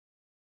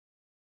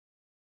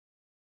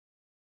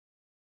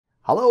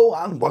Hello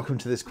and welcome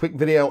to this quick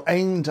video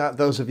aimed at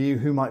those of you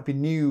who might be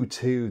new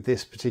to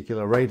this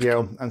particular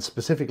radio and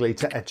specifically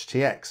to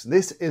EdgeTX.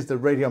 This is the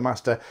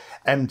Radiomaster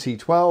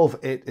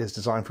MT12. It is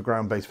designed for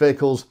ground-based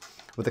vehicles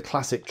with a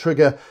classic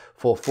trigger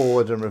for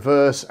forward and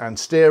reverse and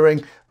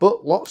steering,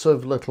 but lots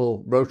of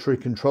little rotary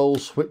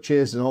controls,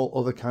 switches and all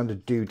other kind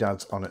of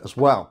doodads on it as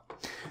well.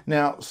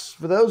 Now,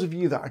 for those of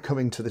you that are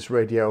coming to this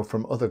radio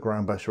from other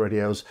ground-based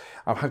radios,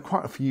 I've had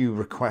quite a few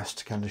requests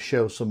to kind of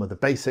show some of the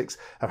basics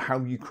of how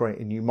you create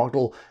a new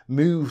model,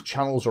 move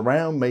channels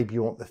around. Maybe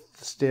you want the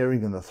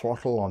steering and the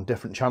throttle on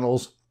different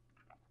channels,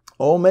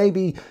 or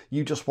maybe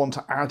you just want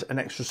to add an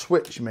extra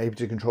switch, maybe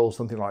to control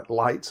something like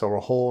lights or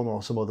a horn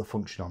or some other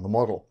function on the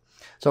model.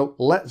 So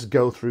let's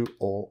go through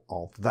all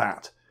of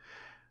that.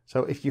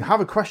 So if you have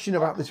a question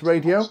about this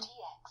radio,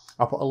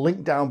 I'll put a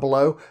link down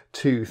below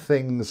to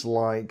things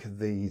like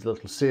the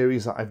little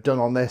series that I've done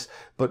on this,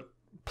 but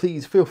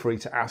please feel free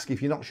to ask.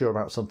 If you're not sure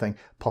about something,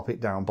 pop it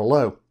down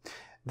below.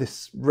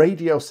 This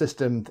radio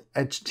system,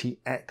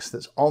 EdgeTX,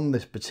 that's on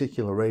this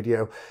particular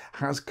radio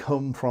has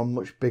come from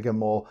much bigger,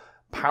 more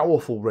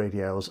powerful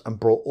radios and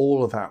brought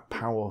all of that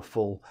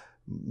powerful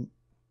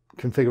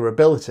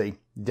configurability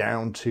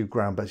down to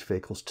ground-based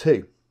vehicles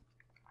too.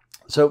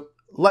 So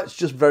let's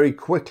just very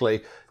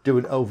quickly do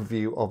an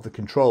overview of the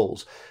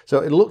controls.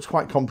 So it looks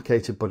quite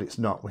complicated, but it's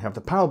not. We have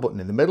the power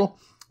button in the middle.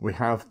 We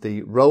have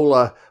the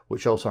roller,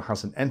 which also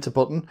has an enter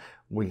button.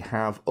 We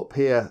have up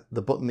here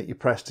the button that you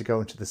press to go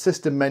into the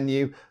system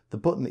menu, the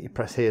button that you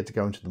press here to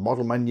go into the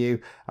model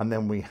menu, and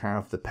then we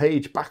have the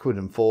page backward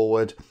and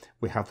forward.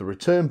 We have the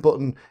return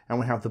button, and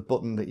we have the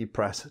button that you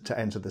press to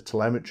enter the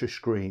telemetry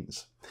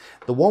screens.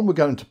 The one we're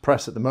going to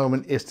press at the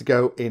moment is to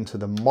go into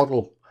the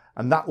model,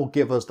 and that will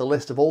give us the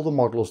list of all the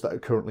models that are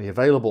currently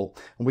available.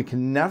 And we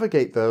can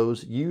navigate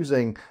those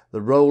using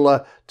the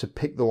roller to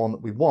pick the one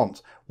that we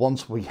want.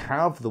 Once we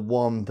have the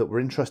one that we're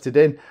interested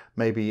in,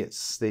 maybe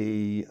it's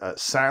the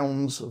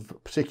sounds of a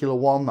particular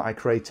one that I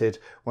created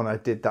when I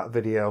did that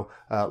video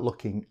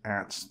looking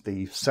at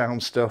the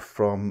sound stuff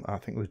from, I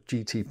think it was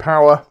GT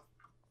Power.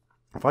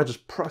 If I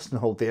just press and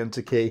hold the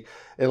enter key,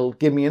 it'll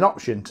give me an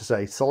option to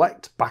say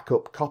select,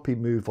 backup, copy,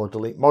 move or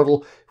delete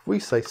model. If we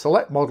say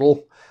select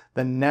model,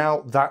 then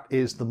now that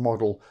is the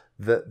model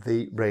that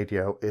the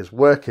radio is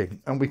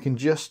working. And we can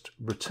just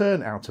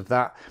return out of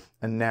that.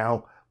 And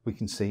now we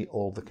can see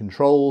all the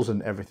controls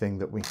and everything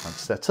that we have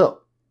set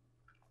up.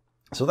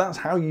 So that's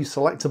how you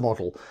select a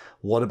model.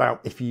 What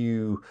about if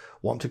you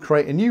want to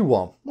create a new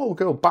one? Well, we'll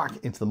go back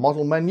into the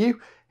model menu.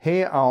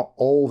 Here are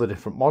all the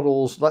different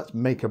models. Let's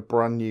make a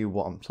brand new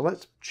one. So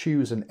let's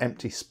choose an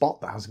empty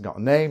spot that hasn't got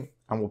a name,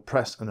 and we'll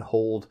press and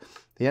hold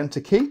the enter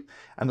key,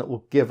 and it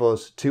will give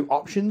us two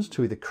options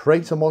to either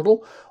create a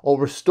model or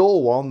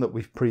restore one that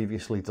we've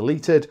previously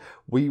deleted.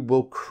 We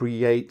will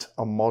create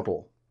a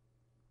model.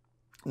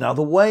 Now,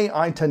 the way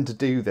I tend to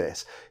do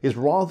this is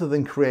rather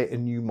than create a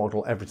new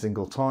model every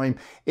single time,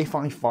 if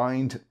I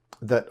find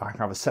that I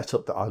have a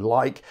setup that I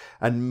like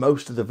and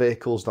most of the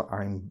vehicles that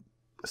I'm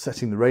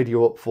setting the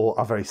radio up for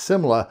are very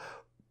similar,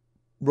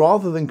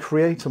 rather than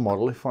create a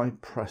model, if I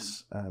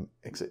press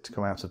exit to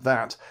come out of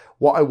that,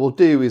 what I will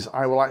do is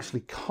I will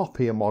actually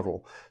copy a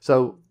model.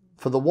 So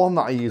for the one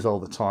that I use all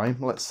the time,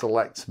 let's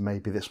select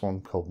maybe this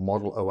one called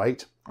Model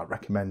 08. I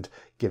recommend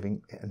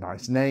giving it a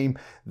nice name.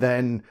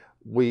 Then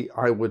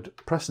I would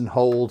press and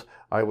hold,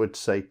 I would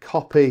say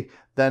copy,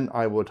 then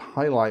I would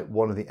highlight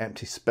one of the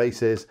empty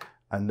spaces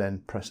and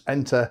then press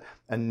enter,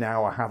 and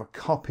now I have a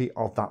copy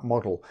of that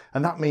model.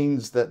 And that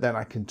means that then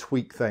I can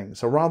tweak things.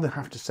 So rather than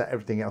have to set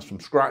everything else from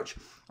scratch,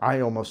 I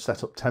almost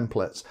set up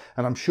templates.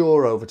 And I'm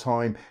sure over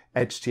time,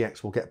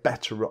 EdgeTX will get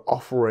better at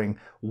offering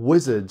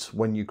wizards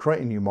when you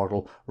create a new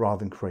model rather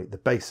than create the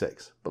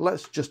basics. But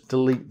let's just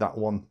delete that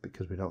one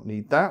because we don't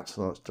need that.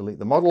 So let's delete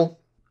the model.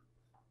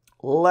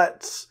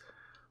 Let's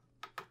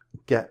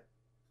get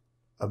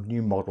a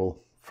new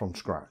model from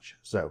scratch.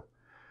 So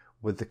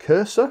with the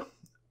cursor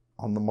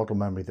on the model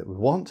memory that we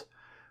want,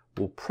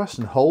 we'll press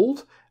and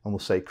hold and we'll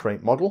say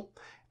create model,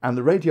 and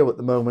the radio at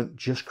the moment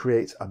just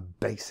creates a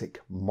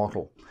basic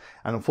model.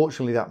 And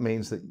unfortunately that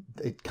means that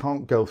it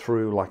can't go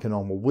through like a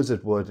normal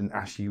wizard would and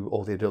ask you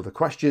all the other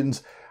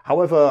questions.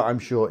 However, I'm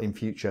sure in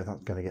future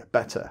that's going to get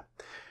better.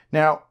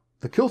 Now,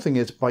 the cool thing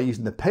is by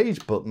using the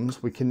page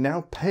buttons, we can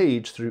now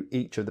page through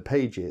each of the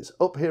pages.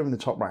 Up here in the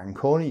top right hand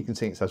corner, you can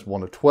see it says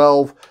 1 of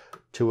 12,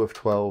 2 of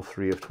 12,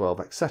 3 of 12,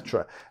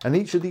 etc. And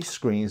each of these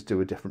screens do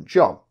a different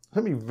job.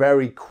 Let me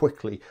very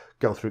quickly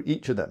go through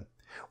each of them.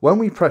 When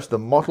we press the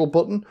model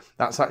button,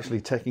 that's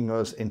actually taking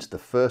us into the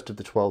first of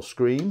the 12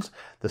 screens.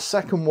 The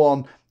second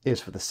one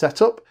is for the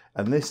setup,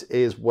 and this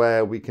is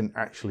where we can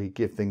actually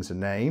give things a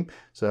name.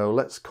 So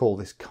let's call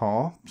this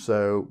car.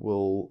 So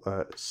we'll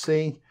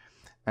C,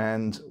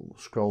 and we'll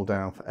scroll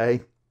down for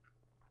A.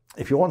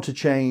 If you want to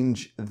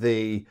change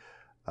the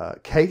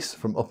case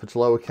from upper to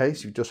lower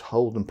case, you just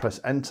hold and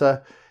press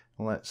enter.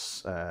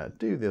 Let's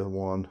do the other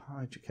one,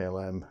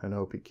 IGKLM and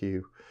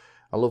OPQ.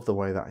 I love the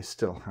way that I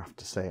still have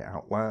to say it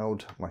out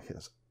loud, like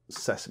it's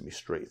Sesame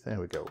Street. There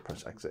we go,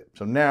 press exit.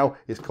 So now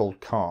it's called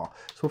car.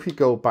 So if you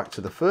go back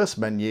to the first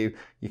menu,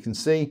 you can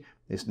see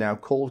it's now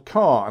called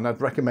car, and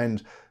I'd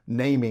recommend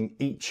naming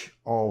each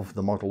of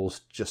the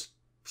models just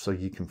so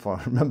you can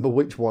remember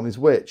which one is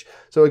which.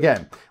 So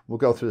again, we'll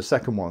go through the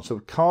second one. So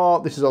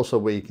car, this is also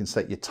where you can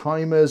set your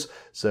timers,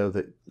 so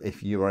that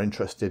if you are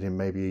interested in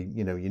maybe,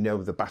 you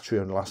know the battery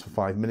only lasts for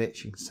 5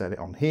 minutes, you can set it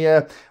on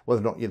here,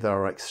 whether or not there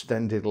are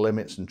extended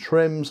limits and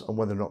trims, and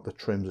whether or not the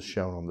trims are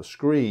shown on the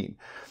screen.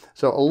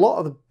 So a lot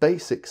of the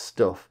basic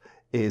stuff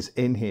is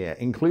in here,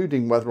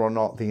 including whether or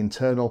not the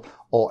internal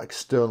or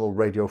external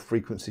radio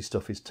frequency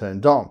stuff is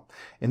turned on.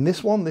 In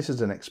this one, this is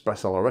an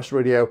Express LRS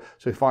radio,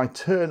 so if I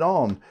turn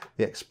on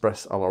the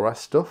Express LRS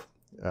stuff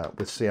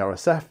with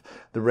CRSF,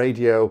 the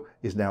radio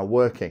is now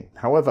working.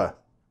 However,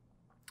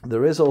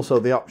 there is also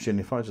the option,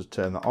 if I just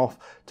turn that off,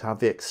 to have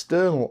the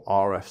external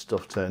RF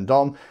stuff turned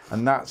on,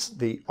 and that's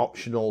the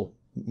optional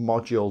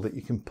module that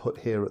you can put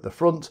here at the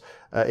front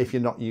if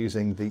you're not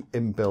using the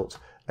inbuilt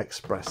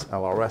Express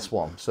LRS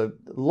one. So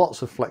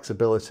lots of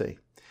flexibility.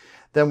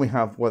 Then we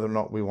have whether or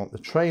not we want the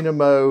trainer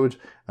mode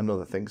and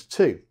other things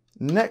too.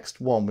 Next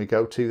one we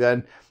go to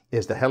then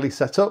is the heli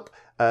setup.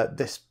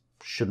 This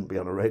shouldn't be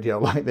on a radio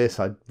like this.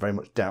 I very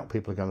much doubt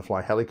people are going to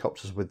fly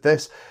helicopters with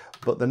this.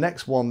 But the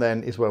next one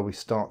then is where we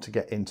start to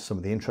get into some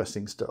of the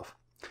interesting stuff.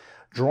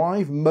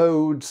 Drive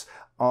modes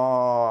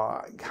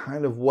are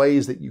kind of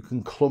ways that you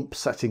can clump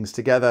settings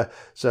together.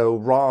 So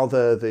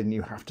rather than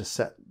you have to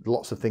set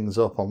lots of things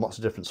up on lots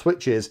of different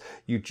switches,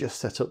 you just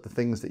set up the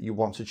things that you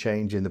want to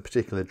change in the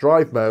particular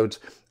drive modes,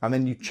 and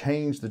then you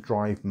change the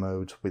drive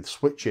modes with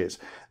switches.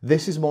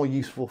 This is more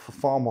useful for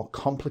far more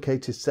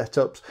complicated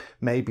setups,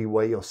 maybe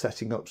where you're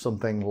setting up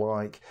something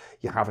like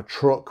you have a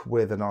truck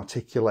with an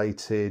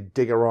articulated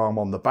digger arm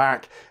on the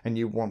back, and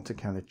you want to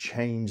kind of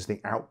change the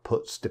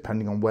outputs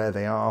depending on where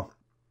they are,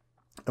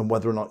 and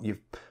whether or not you've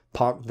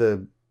parked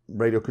the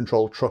radio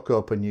controlled truck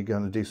up and you're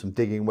going to do some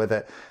digging with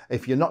it.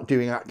 If you're not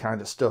doing that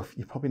kind of stuff,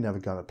 you're probably never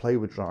going to play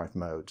with drive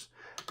modes.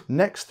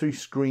 Next three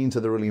screens are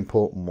the really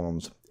important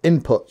ones.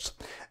 Inputs.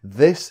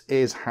 This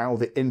is how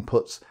the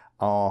inputs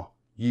are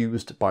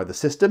used by the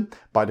system.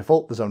 By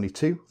default, there's only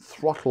two,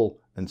 throttle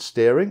and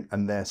steering,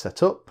 and they're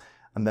set up.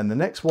 And then the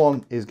next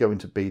one is going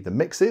to be the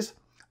mixes.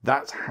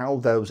 That's how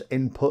those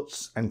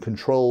inputs and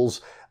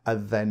controls are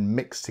then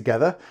mixed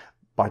together.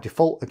 By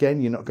default,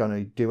 again, you're not going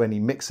to do any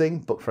mixing,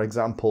 but for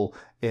example,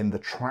 in the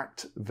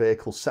tracked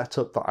vehicle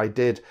setup that I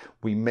did,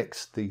 we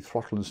mixed the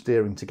throttle and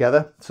steering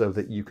together so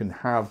that you can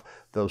have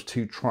those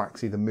two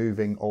tracks either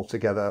moving all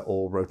together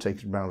or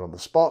rotated around on the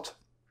spot.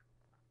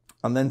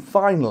 And then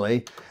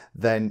finally,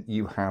 then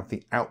you have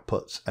the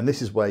outputs, and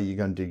this is where you're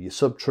going to do your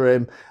sub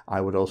trim.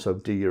 I would also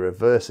do your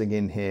reversing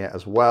in here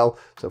as well.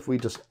 So if we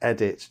just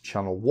edit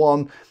channel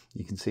 1,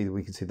 you can see that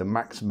we can see the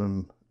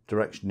maximum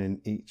direction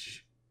in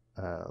each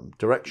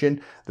direction.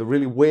 The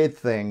really weird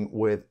thing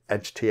with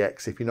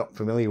EdgeTX, if you're not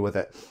familiar with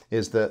it,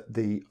 is that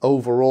the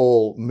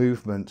overall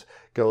movement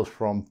goes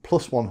from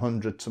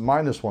 +100 to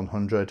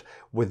 -100,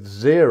 with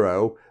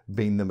 0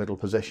 being the middle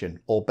position,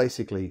 or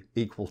basically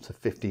equal to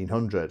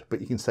 1500.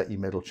 But you can set your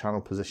middle channel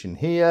position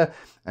here,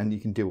 and you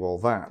can do all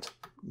that.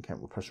 Okay,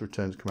 we'll press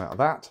return to come out of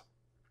that.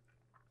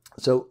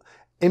 So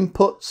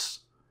inputs,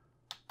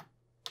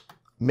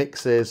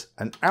 mixes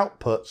and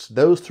outputs,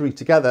 those three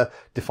together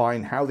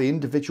define how the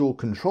individual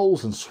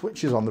controls and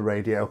switches on the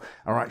radio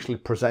are actually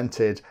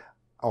presented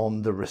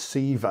on the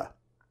receiver.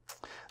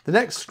 The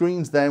next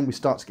screens then we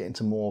start to get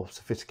into more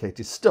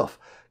sophisticated stuff.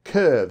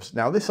 Curves.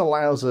 Now this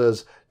allows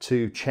us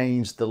to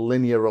change the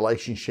linear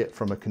relationship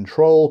from a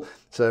control.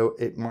 So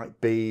it might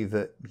be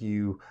that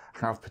you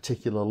have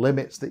particular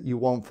limits that you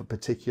want for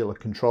particular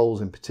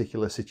controls in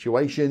particular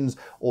situations,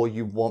 or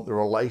you want the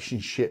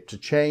relationship to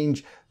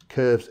change.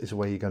 Curves is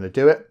where you're going to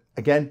do it.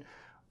 Again,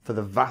 for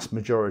the vast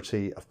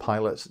majority of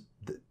pilots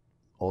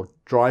or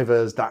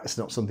drivers, that's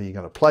not something you're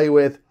going to play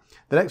with.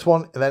 The next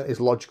one then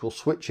is logical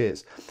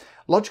switches.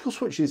 Logical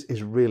switches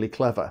is really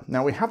clever.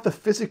 Now we have the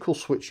physical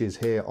switches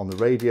here on the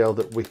radio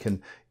that we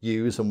can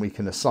use and we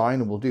can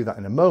assign, and we'll do that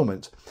in a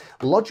moment.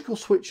 Logical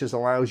switches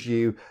allows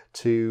you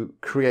to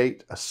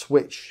create a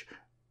switch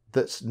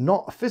that's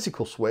not a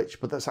physical switch,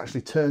 but that's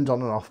actually turned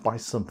on and off by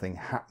something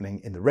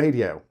happening in the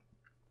radio.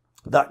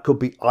 That could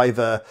be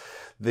either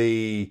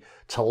the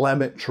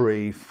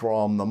telemetry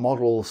from the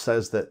model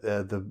says that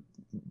the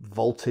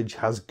voltage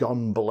has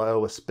gone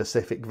below a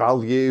specific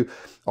value,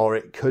 or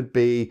it could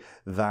be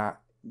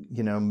that,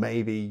 you know,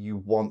 maybe you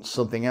want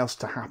something else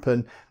to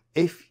happen.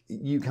 If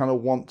you kind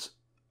of want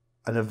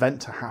an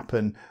event to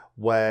happen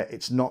where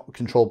it's not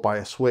controlled by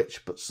a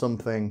switch, but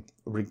something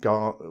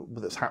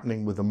that's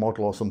happening with the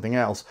model or something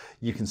else,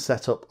 you can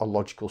set up a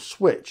logical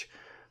switch.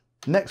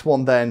 Next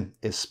one then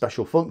is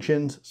special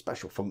functions.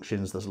 Special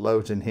functions, there's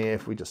loads in here.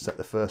 If we just set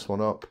the first one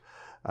up,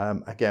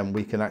 again,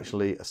 we can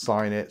actually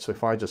assign it. So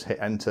if I just hit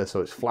enter,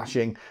 so it's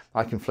flashing,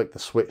 I can flick the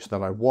switch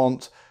that I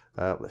want.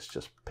 Let's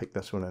just pick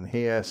this one in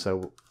here.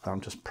 So I'm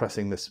just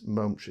pressing this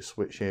momentary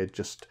switch here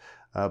just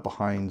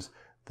behind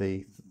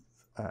the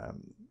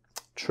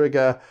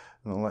trigger.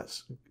 And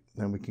let's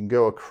Then we can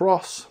go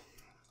across.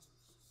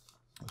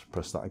 Let's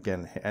press that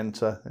again, hit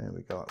enter. There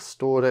we go, that's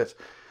stored it.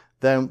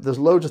 Then there's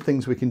loads of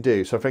things we can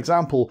do. So for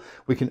example,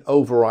 we can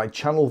override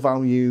channel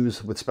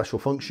values with special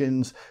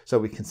functions. So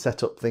we can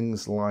set up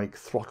things like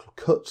throttle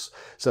cuts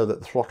so that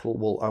the throttle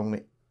will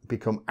only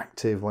become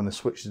active when the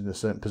switch is in a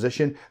certain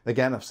position.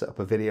 Again, I've set up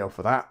a video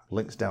for that,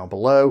 links down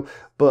below.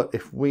 But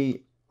if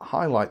we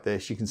highlight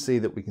this, you can see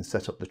that we can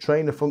set up the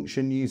trainer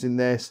function using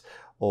this,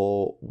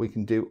 or we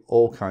can do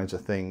all kinds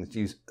of things.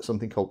 Use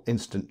something called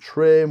instant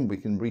trim. We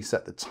can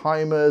reset the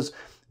timers.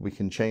 We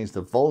can change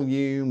the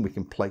volume. We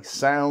can play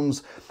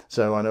sounds.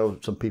 So I know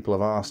some people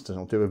have asked, and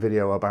I'll do a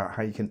video about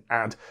how you can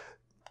add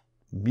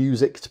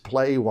music to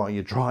play while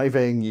you're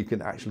driving. You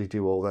can actually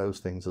do all those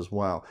things as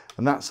well.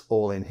 And that's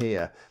all in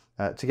here.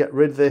 To get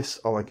rid of this,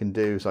 all I can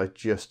do is I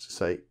just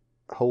say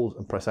hold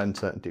and press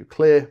enter and do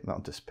clear, and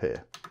that'll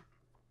disappear.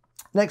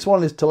 Next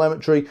one is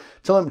telemetry.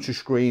 Telemetry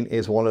screen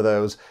is one of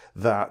those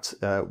that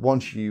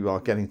once you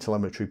are getting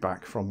telemetry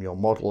back from your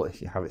model,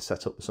 if you have it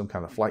set up with some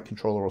kind of flight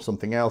controller or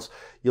something else,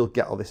 you'll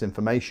get all this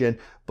information.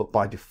 But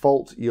by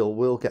default, you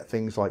will get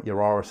things like your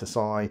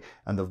RSSI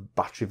and the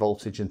battery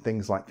voltage and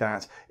things like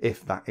that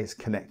if that is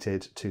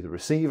connected to the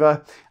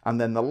receiver.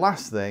 And then the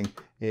last thing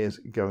is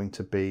going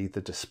to be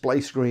the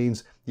display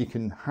screens. You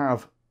can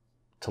have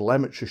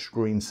telemetry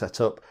screens set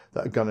up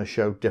that are going to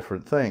show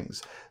different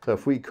things. So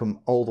if we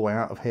come all the way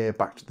out of here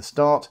back to the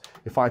start,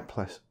 if I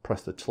press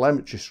the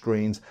telemetry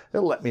screens,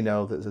 it'll let me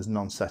know that there's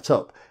none set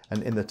up.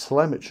 And in the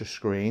telemetry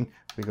screen,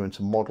 we go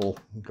into model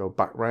and go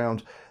back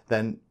round,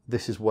 then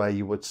this is where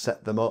you would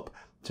set them up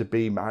to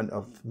be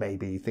of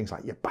maybe things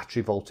like your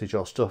battery voltage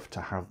or stuff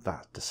to have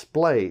that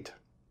displayed.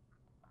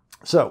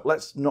 So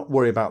let's not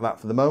worry about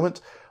that for the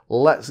moment.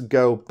 Let's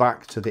go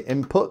back to the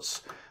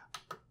inputs.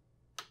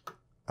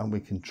 And we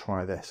can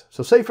try this.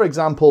 So say for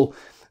example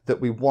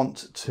that we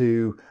want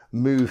to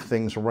move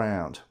things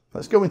around.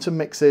 Let's go into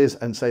mixes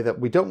and say that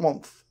we don't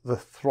want the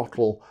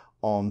throttle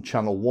on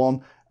channel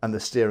 1 and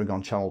the steering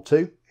on channel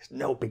 2. It's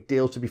no big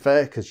deal, to be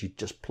fair, because you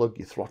just plug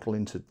your throttle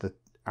into the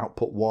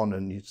output 1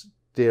 and your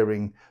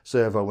steering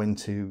servo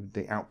into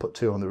the output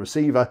 2 on the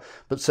receiver.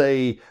 But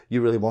say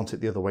you really want it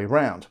the other way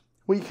around.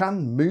 Well, you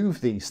can move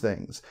these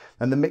things,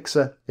 and the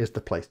mixer is the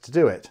place to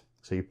do it.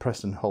 So you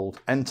press and hold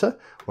enter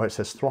where it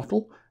says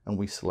throttle, and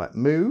we select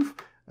move,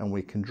 and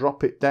we can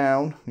drop it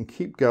down and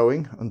keep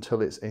going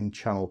until it's in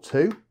channel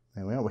 2.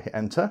 There we are, we hit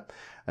enter.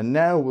 And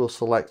now we'll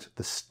select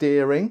the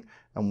steering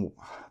and we'll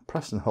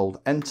press and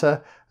hold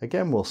enter.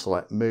 Again, we'll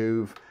select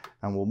move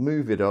and we'll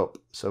move it up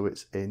so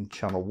it's in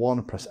channel 1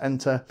 and press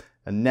enter.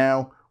 And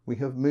now we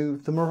have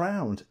moved them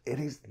around. It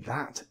is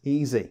that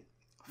easy.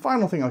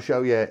 Final thing I'll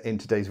show you in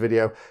today's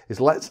video is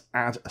let's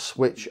add a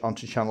switch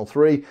onto channel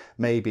 3,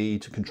 maybe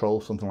to control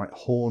something like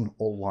horn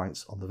or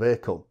lights on the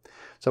vehicle.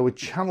 So with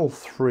channel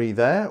 3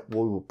 there, we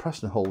will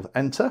press and hold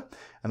enter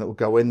and it will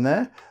go in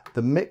there.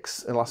 The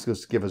mix, it'll ask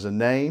us to give us a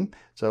name.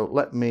 So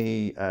let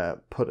me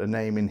put a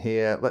name in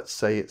here. Let's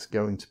say it's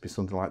going to be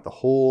something like the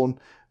horn.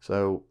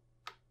 So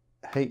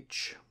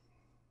H.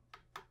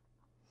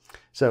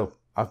 So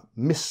I've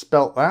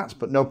misspelt that,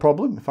 but no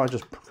problem. If I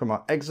just come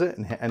out exit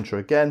and hit enter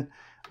again,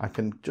 I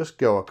can just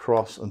go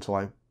across until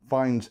I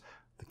find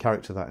the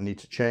character that I need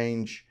to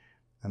change,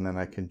 and then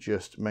I can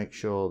just make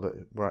sure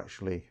that we're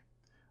actually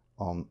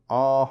on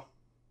R,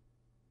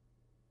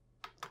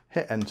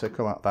 hit enter,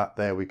 come out that,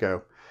 there we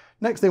go.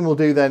 Next thing we'll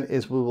do then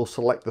is we will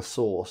select the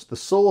source. The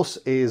source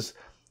is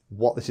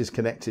what this is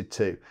connected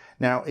to.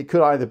 Now it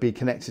could either be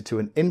connected to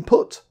an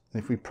input.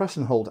 If we press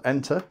and hold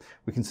enter,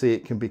 we can see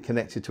it can be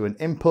connected to an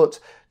input,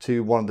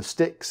 to one of the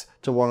sticks,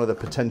 to one of the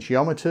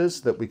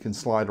potentiometers that we can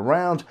slide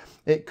around.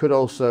 It could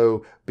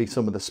also be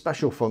some of the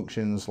special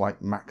functions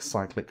like max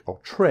cyclic or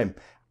trim.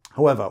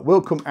 However,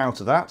 we'll come out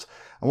of that,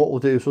 and what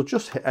we'll do is we'll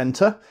just hit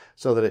enter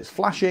so that it's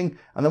flashing,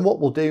 and then what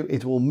we'll do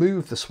is we'll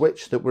move the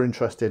switch that we're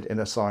interested in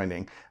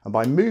assigning. And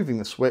by moving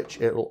the switch,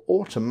 it will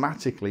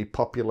automatically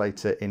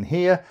populate it in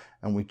here,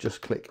 and we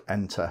just click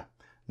enter.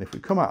 And if we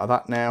come out of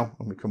that now,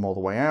 and we come all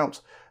the way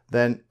out,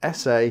 then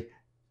SA,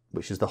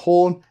 which is the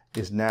horn,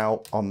 is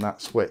now on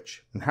that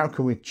switch. And how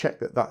can we check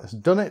that that has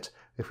done it?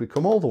 If we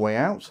come all the way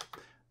out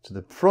to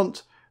the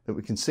front, that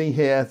we can see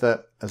here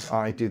that as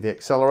I do the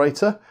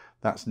accelerator,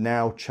 that's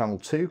now channel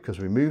 2 because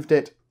we moved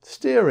it.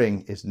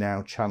 Steering is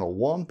now channel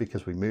 1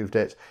 because we moved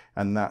it.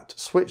 And that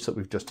switch that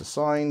we've just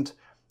assigned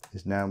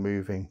is now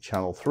moving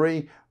channel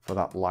 3 for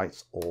that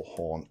lights or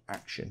horn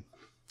action.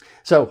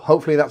 So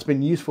hopefully that's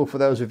been useful for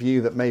those of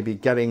you that may be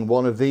getting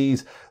one of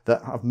these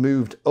that have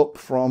moved up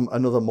from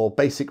another more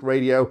basic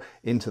radio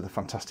into the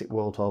fantastic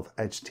world of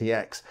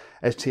EdgeTX.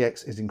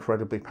 EdgeTX is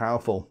incredibly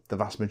powerful. The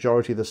vast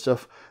majority of the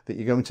stuff that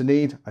you're going to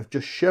need, I've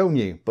just shown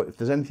you. But if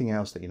there's anything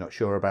else that you're not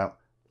sure about,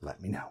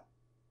 let me know.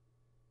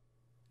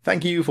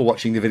 Thank you for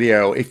watching the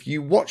video. If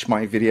you watch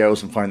my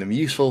videos and find them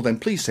useful, then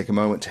please take a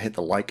moment to hit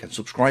the like and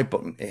subscribe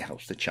button. It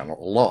helps the channel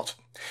a lot.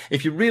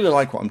 If you really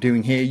like what I'm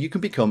doing here, you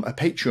can become a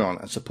Patreon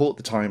and support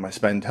the time I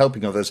spend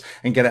helping others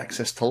and get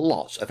access to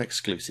lots of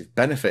exclusive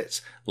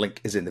benefits.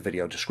 Link is in the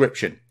video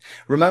description.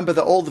 Remember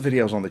that all the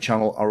videos on the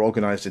channel are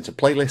organised into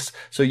playlists,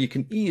 so you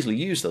can easily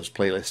use those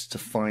playlists to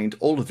find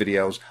all the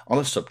videos on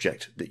a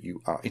subject that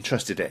you are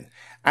interested in.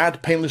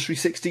 Add Painless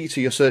 360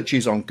 to your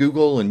searches on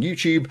Google and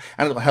YouTube,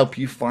 and it'll help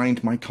you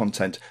find my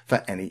content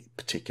for any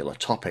particular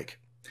topic.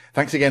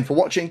 Thanks again for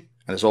watching,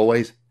 and as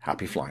always,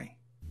 happy flying.